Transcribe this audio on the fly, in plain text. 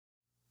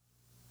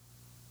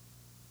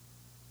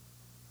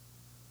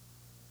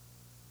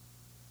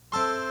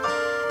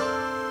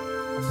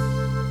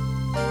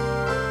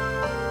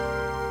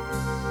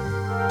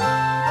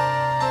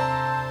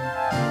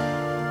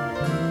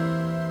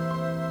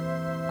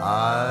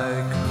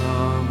I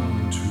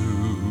come to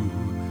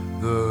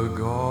the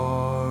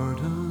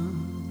garden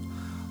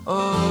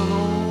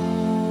alone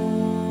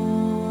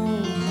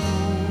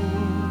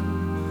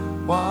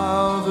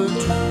while the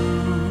dew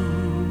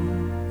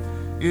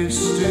is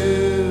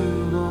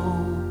still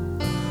on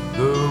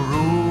the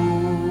roses,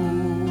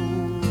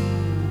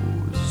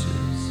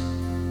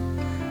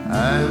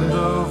 and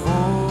the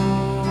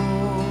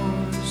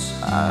voice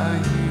I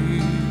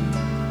hear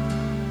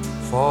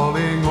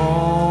falling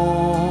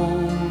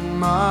on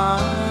my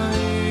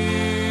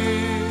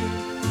ear,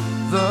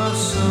 the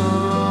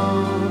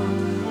Son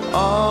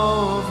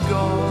of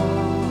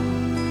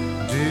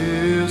God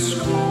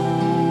discloses,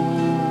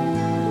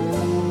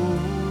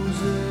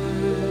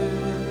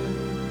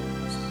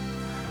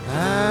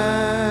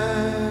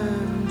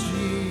 and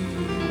He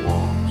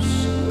walks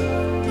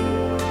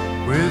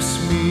with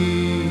me,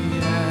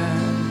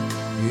 and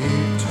He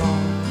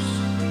talks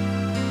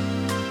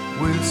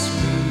with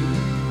me,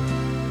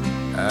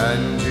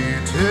 and He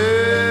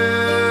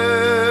tells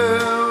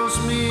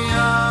me I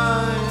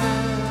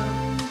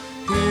am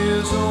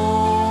His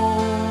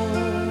own,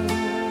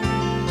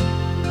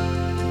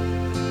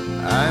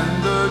 and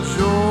the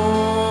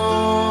joy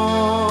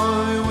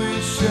we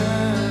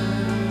share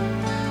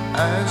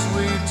as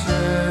we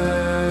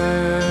tarry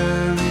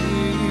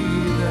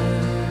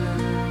there,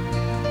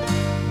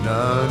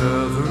 none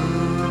other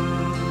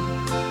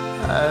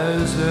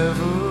has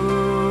ever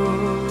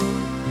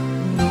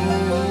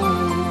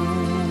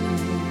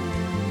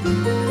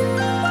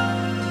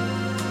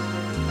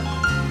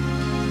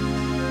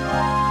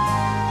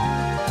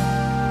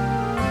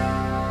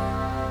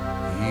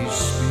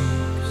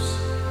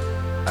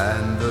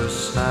and the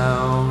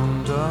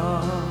sound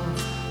of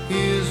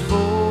His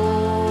voice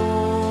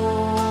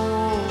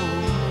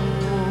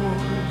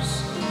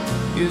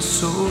is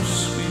so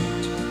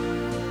sweet.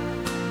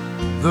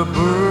 The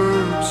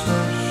birds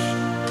hush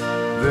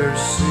their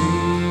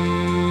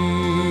singing,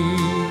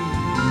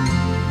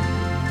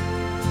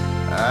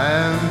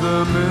 and the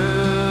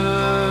melody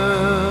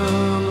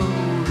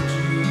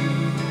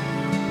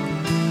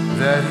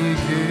that He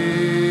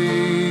gave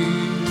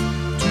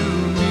to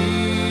me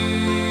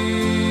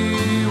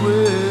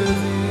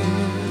within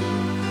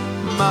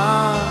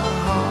my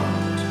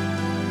heart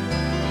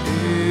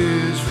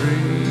is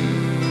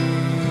ringing,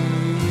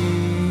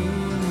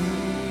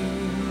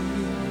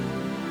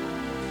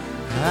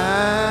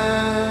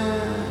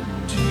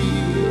 and He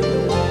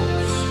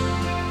walks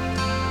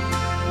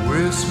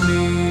with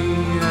me,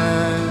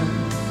 and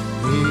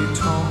He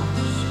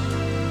talks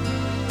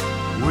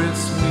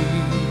with me,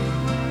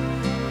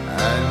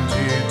 and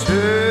He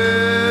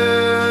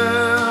tells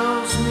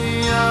me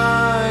I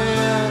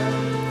am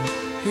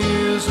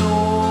His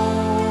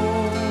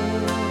own,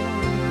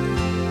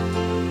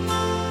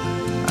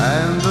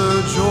 and the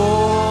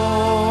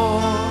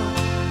joy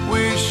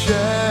we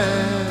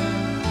share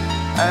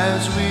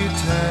as we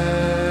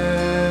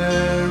tarry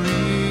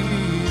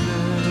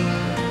there,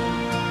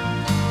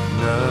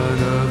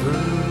 none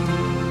other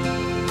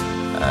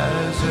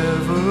has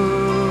ever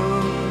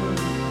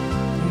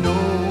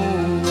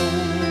known.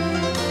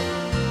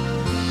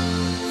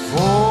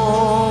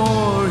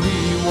 For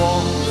He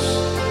walks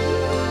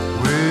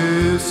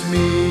with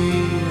me,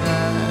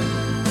 and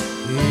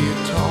He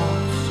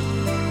talks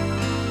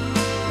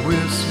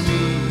with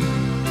me.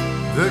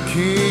 The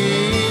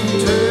King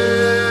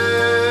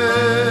tells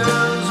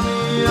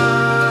me I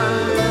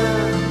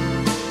am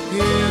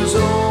His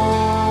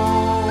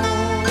own,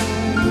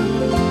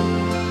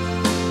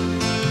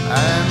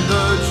 and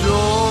the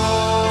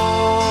joy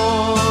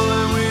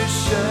we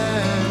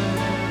share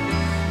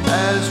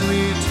as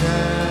we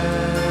tarry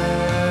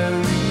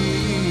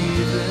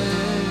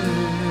there,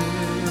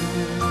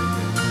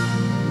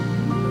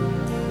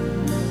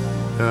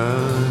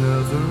 none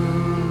other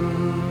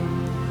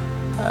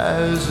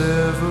has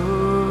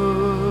ever